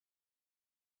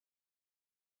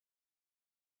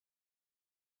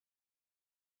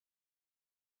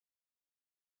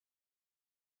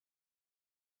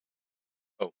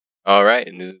Alright,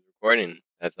 and this is recording.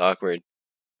 That's awkward.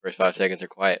 First 5 seconds are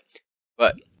quiet.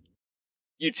 But,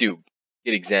 YouTube,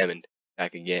 get examined.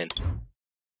 Back again.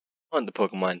 On the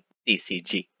Pokemon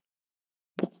TCG.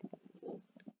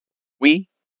 We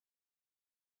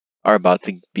are about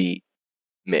to beat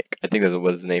Mick. I think that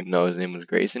was his name. No, his name was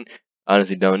Grayson.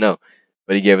 Honestly, don't know.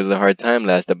 But he gave us a hard time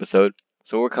last episode.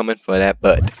 So we're coming for that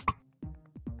butt.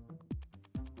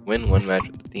 Win one match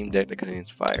with the team deck that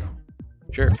contains fire.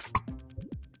 Sure.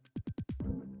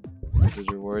 His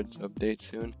rewards update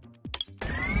soon.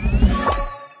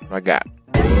 What I got?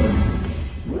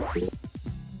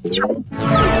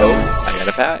 Oh, I got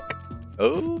a pack.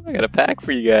 Oh, I got a pack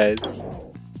for you guys.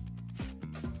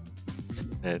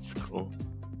 That's cool.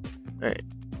 Alright.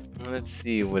 Well, let's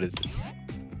see, what is this?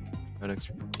 Products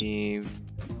received.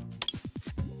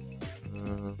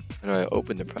 How do I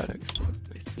open the products?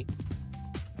 Let's see.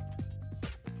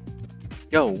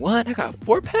 Yo, what? I got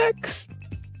 4 packs?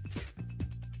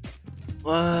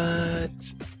 What?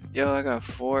 Yo, I got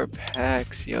 4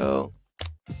 packs, yo.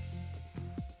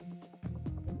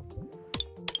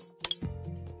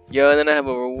 Yo, and then I have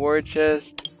a reward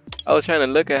chest. I was trying to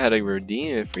look at how to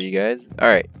redeem it for you guys.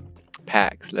 Alright.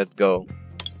 Packs, let's go.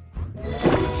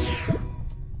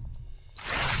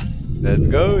 Let's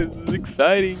go, this is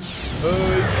exciting.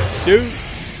 Oh, shoot.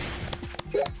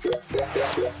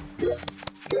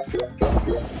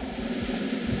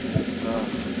 Oh,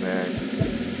 man.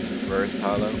 Reverse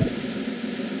hollow.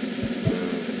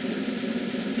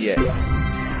 Yeah.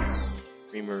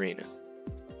 Free Marina.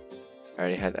 I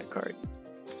already had that card.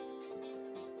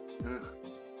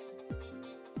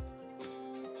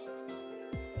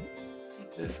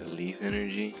 This a leaf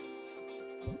energy.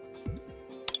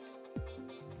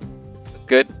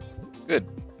 Good. Good.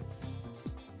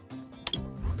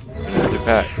 Another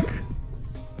pack.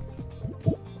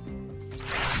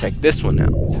 Check this one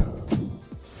out.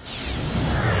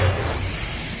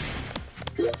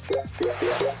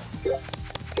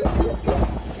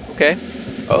 Okay.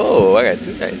 Oh, I got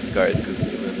 2 nice cards.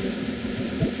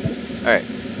 Alright.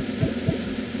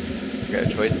 Got a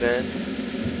choice band.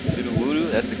 Voodoo Voodoo,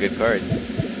 that's a good card.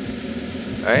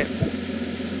 Alright.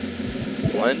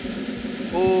 1.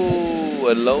 Ooh,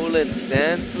 a Lowland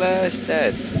Sand Flash?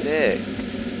 That's sick.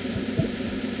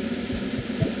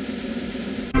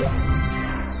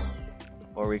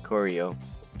 Oricorio.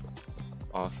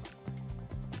 Awesome.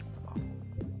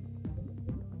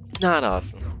 Not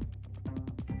awesome.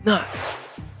 Not.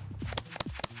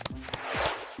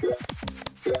 I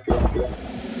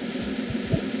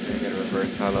got a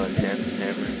reverse hollow enhanced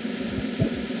hammer.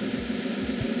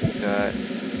 Got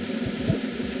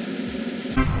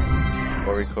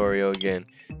Oricorio again.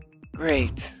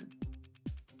 Great.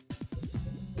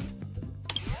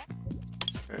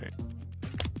 Alright.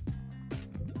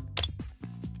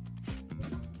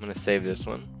 I'm gonna save this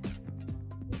one.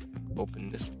 Open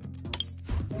this one.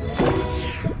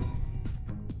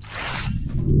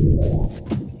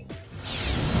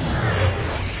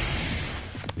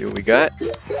 See what we got?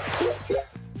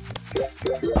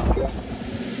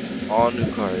 All new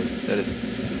cards. That is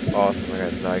awesome. I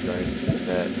got Zygarde.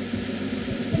 That.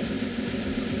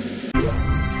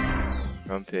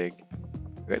 Grumpig.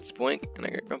 I got Spoink and I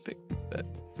got Grumpig. That.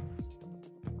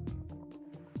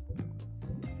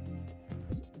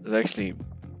 There's actually.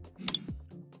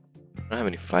 I don't have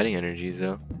any fighting energies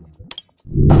though.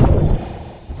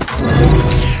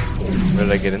 Where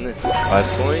did I get in this? 5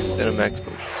 coins and a max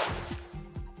potion.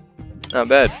 Not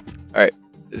bad. Alright,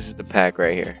 this is the pack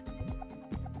right here.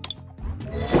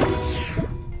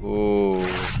 Ooh.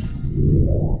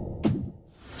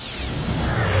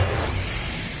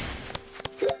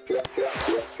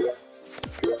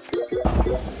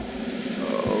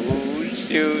 Oh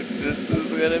shoot, this is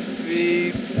gonna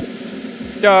be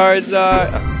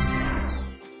Charizard.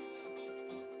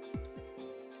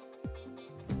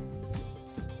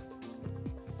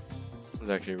 This is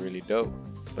actually really dope.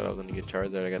 Thought I was gonna get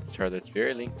Charizard. I got the Charizard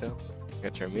Spirit Link though. I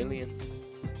got Charmeleon.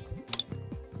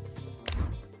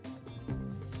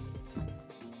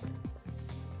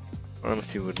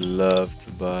 Honestly, would love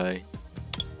to buy.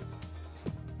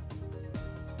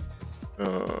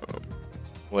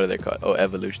 What are they called? Oh,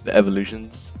 evolution. The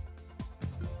evolutions.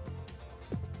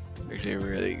 Actually,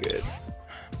 really good.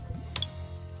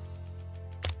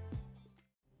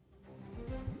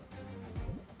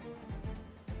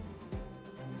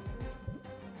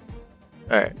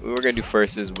 Alright, what we're gonna do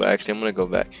first is, well, actually, I'm gonna go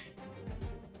back.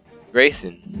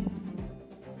 Grayson,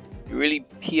 you really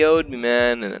PO'd me,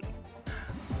 man, and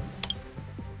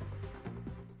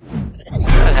I'm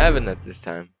not having that this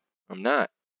time. I'm not.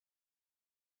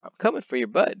 I'm coming for your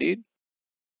butt, dude.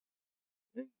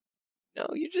 No,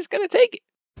 you're just gonna take it.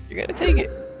 You're gonna take it.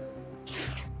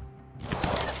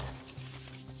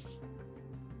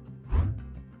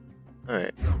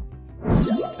 Alright.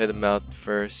 Play the mouth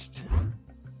first.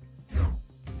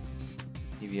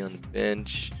 TV on the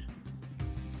bench.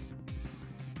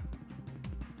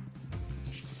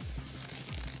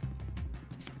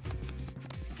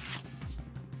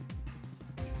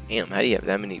 Damn, how do you have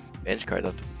that many bench cards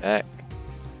off the back?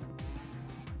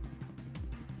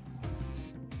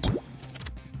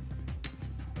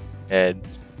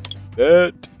 Heads.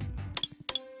 Bet.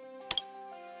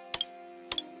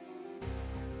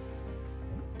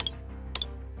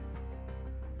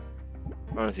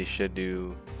 Honestly, should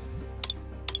do.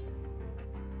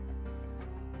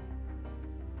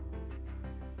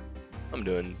 I'm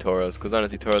doing Tauros because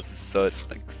honestly, Tauros is so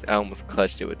like I almost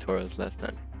clutched it with Tauros last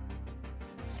time.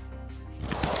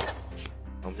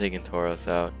 I'm taking Tauros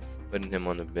out, putting him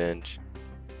on the bench.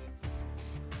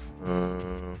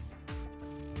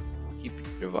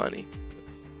 Keep Giovanni.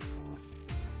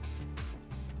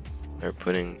 They're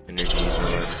putting energies on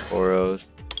Tauros.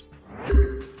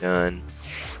 Done.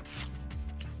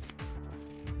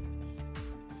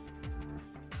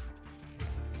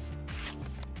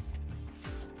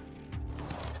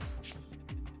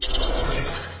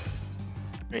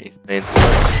 He's playing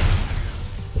smart.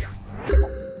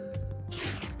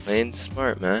 Playing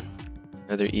smart, man.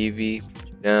 Another Eevee, put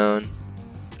you down.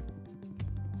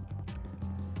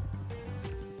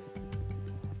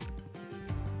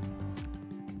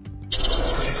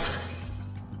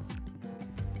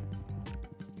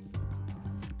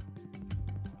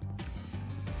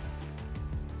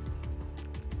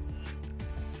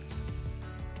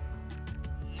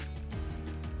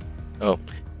 Oh,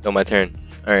 still my turn.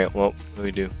 Alright, well, what do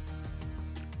we do?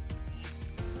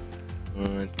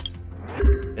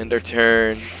 End our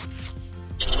turn.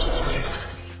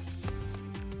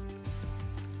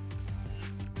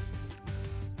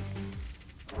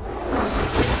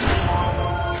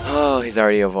 Oh, he's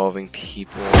already evolving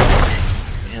people.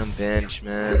 Damn bench,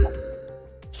 man.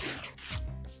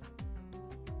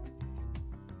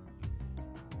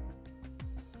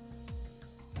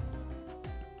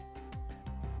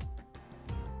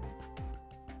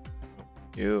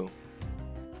 You.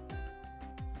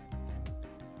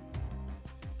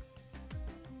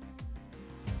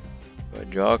 Do I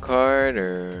draw a card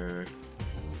or?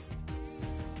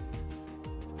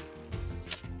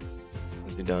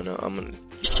 I don't know. I'm gonna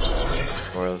keep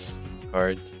Tauros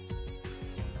cards.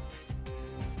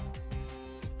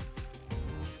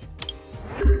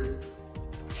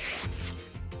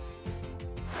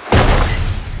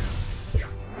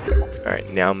 Alright,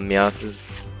 now Meowth is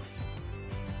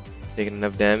taking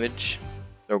enough damage.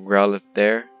 Throw Growlithe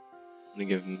there. I'm gonna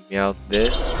give Meowth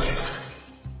this.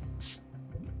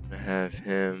 I'm gonna have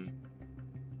him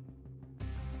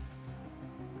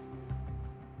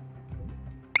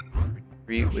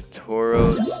retreat with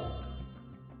Tauros.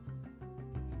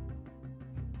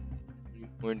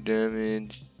 More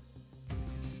damage.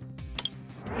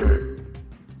 I'm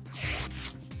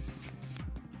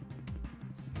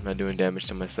not doing damage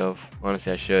to myself.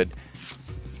 Honestly, I should,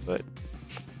 but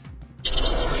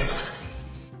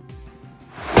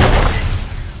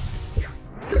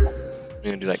I'm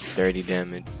gonna do like 30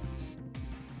 damage.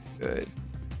 Good.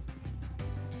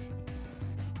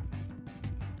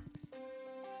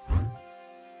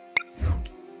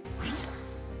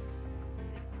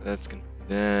 That's gonna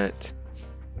be that.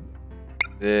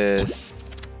 This.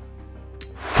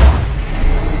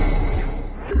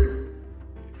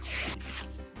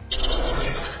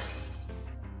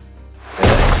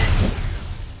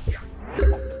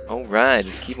 Alright,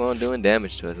 just keep on doing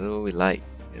damage to us. That's what we like.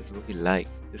 That's what we like.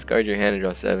 Discard your hand and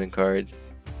draw 7 cards.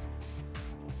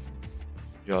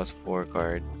 Draws 4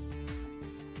 cards.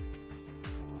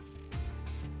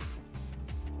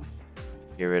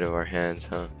 Get rid of our hands,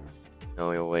 huh? No,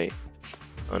 we'll wait.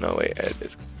 Oh no, wait, I had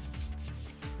this.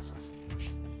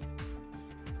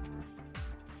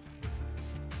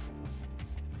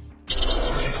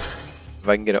 If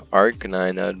I can get an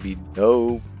Arcanine, that would be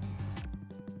dope.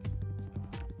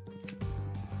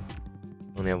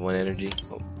 Only have 1 energy.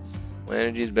 Oh, 1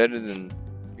 energy is better than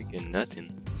freaking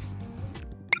nothing.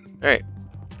 Alright.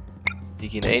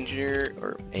 Seeking Anger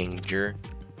or Anger.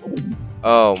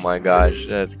 Oh my gosh,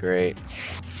 that's great.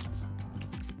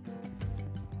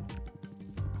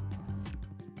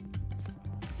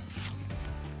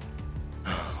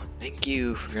 Oh, thank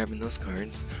you for grabbing those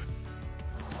cards.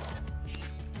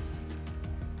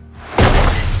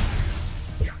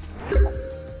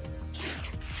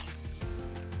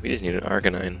 We just need an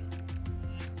Arcanine.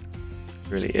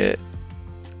 That's really it.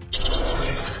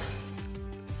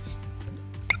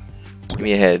 Give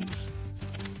me a heads.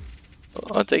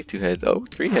 I'll take 2 heads. Oh,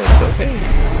 3 heads. Okay.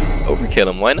 Overkill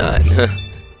him. Why not?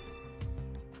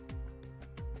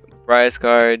 Prize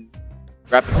card.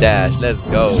 Rapid dash. Let's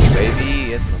go,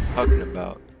 baby. That's what I'm talking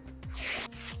about.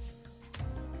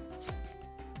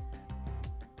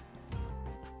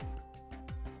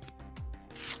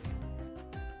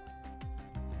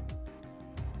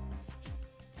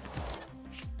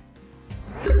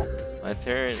 My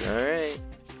turn. Alright.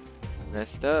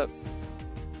 Messed up.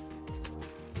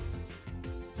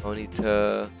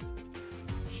 Ponyta.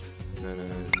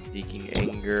 Seeking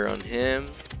anger on him.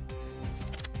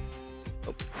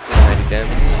 Oh, 90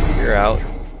 damage. You're out.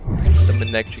 Summon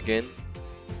Nectrigan.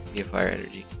 Need a fire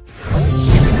energy.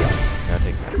 Now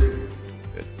take that.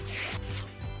 Good.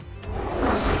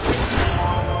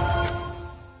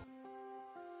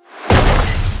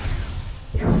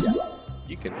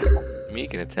 You can. I mean, you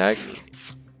can attack me.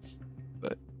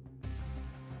 But.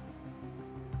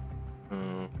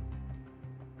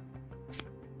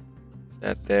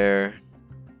 That there.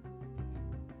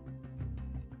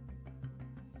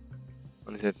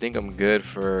 Honestly, I think I'm good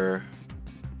for.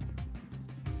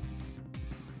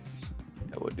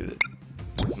 I will do this.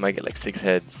 I might get like 6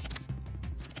 heads.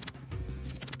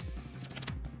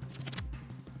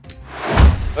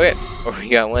 Okay, or we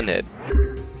got 1 head.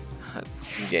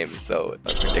 This game is so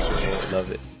unpredictable. I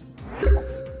love it.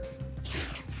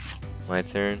 My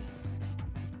turn.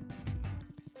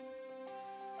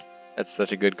 That's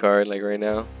such a good card, like right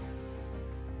now.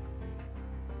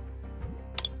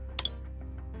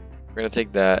 We're gonna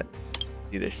take that.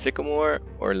 Either Sycamore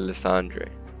or Lysandre.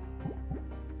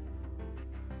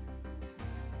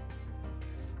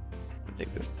 I'll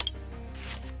take this.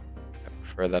 I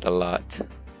prefer that a lot.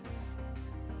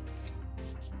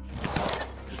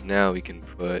 Because now we can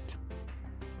put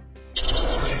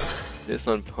this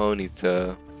on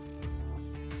Ponyta.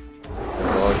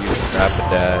 I'll use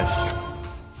Rapidash.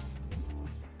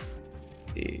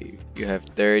 You have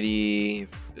 30,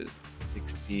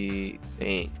 60,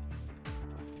 dang.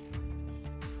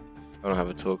 I don't have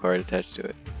a tool card attached to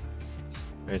it.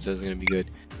 Alright, so it's gonna be good.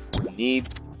 Need.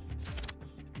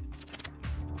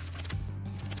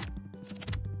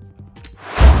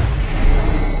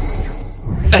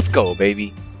 Let's go,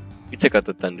 baby! We took out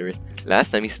the Thundurus.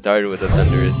 Last time he started with the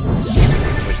Thundurus,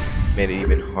 which made it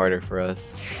even harder for us.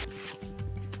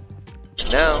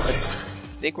 Now, I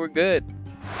think we're good.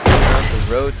 We're on the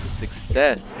road to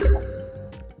success.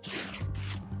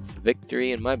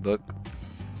 Victory in my book.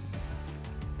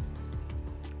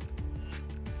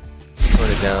 Tone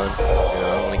it down. You know, I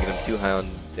don't want to get him too high on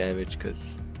damage because.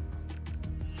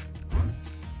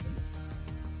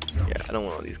 Yeah, I don't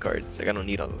want all these cards. Like, I don't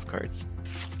need all those cards.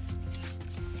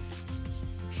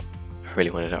 I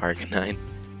really wanted an Arcanine.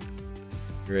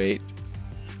 Great.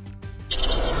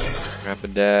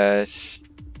 Rapidash.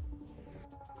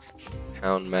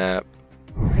 Pound map.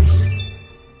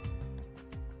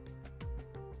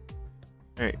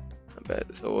 Alright, not bad.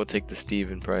 So we'll take the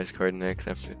Steven prize card next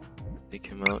after take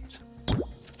him out.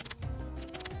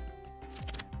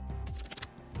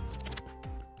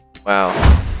 Wow.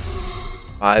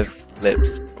 5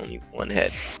 flips, only 1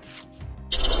 head.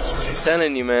 I'm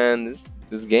telling you, man,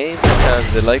 this game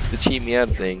sometimes it likes to cheat me out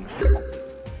of things.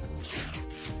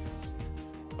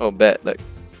 Oh, bet, look.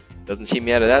 Doesn't cheat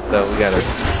me out of that though. We got our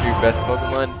 3 best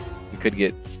Pokemon. We could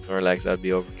get Snorlax, that'd be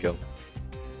overkill.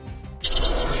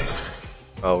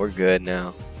 Oh, we're good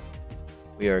now.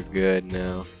 We are good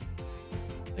now.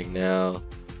 Like now,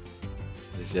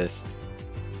 it's just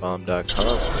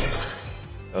bomb.com.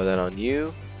 Throw that on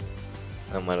you.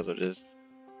 I might as well just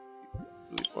do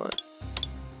what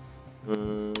we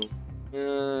want.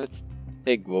 Let's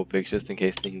take Vulpix just in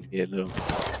case things get a little,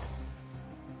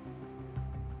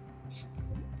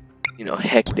 you know,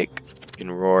 hectic. He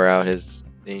can roar out his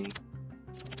thing.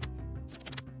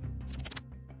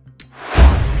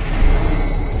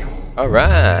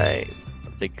 Alright,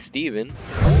 I'll take Steven.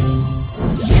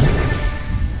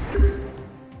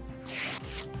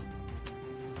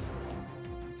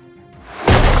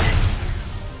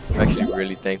 I'm actually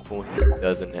really thankful he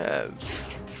doesn't have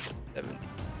 70.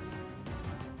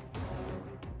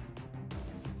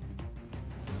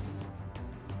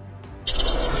 Do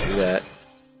that.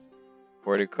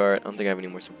 Supporter card. I don't think I have any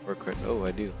more support cards. Oh,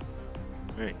 I do.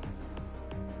 Alright.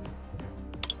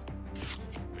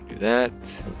 Do that.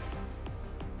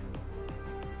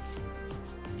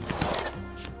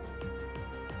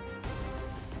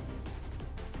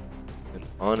 And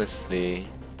honestly,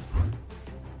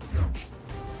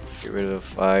 get rid of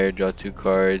fire, draw 2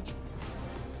 cards.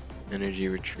 Energy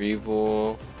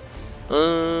retrieval.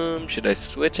 Should I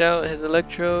switch out his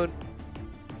Electrode?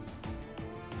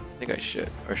 think I should.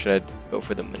 Or should I go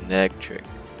for the Manectric?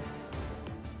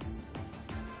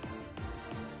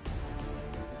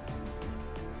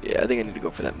 Yeah, I think I need to go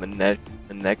for that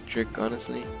Manectric,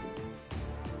 honestly.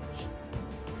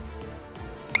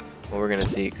 Well, we're gonna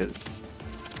see, because...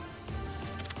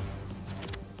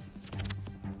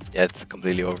 yeah, it's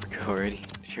completely overkill already.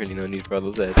 Surely no need for all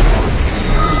those ads.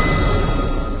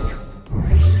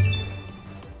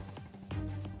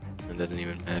 It doesn't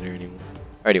even matter anymore.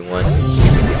 Already won.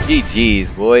 GG's,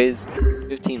 boys.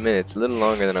 15 minutes, a little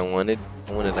longer than I wanted.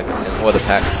 I wanted like a 10. Well, the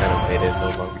pack kind of made it a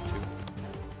little longer too.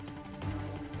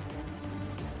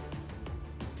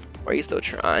 Why are you still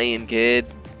trying, kid?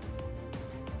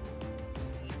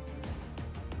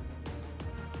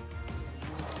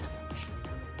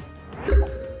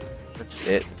 That's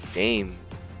it. Game.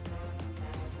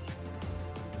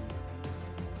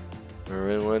 If I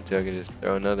really want to, I could just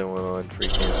throw another one on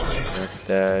freaking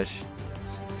dash.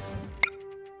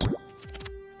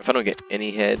 If I don't get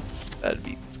any heads, that'd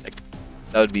be like,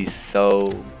 that would be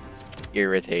so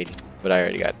irritating. But I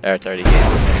already got, that's already game.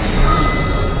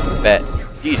 Bet.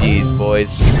 GG's, boys.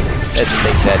 Let's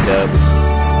take that dub.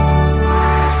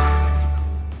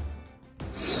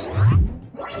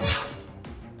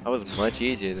 That was much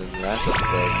easier than the last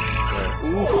episode.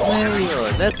 Ooh,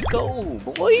 Flareon. Let's go,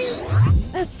 boys.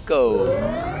 Let's go.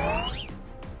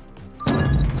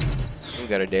 We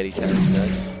got our daily challenge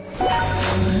done.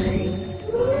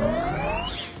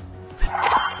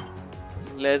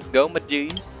 Let's go, my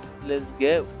G's. Let's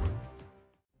go.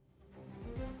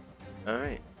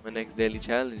 Alright, my next daily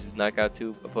challenge is knock out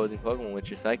 2 opposing Pokemon with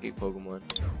your Psychic Pokemon.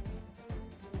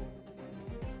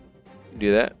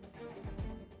 Do that.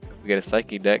 We get a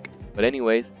Psychic deck. But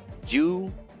anyways,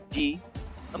 G,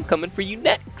 I'm coming for you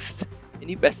next. And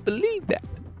you best believe that.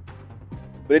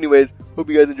 But anyways, hope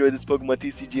you guys enjoyed this Pokemon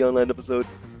TCG online episode.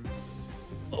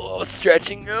 Oh,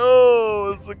 stretching.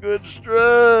 Oh, it's a good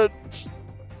stretch.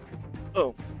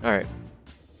 Oh, alright.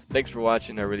 Thanks for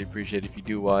watching. I really appreciate it if you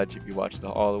do watch. If you watch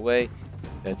all the way,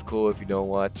 that's cool. If you don't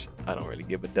watch, I don't really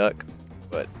give a duck.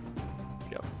 But,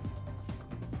 you know.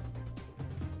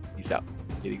 Peace out.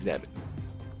 Get examined.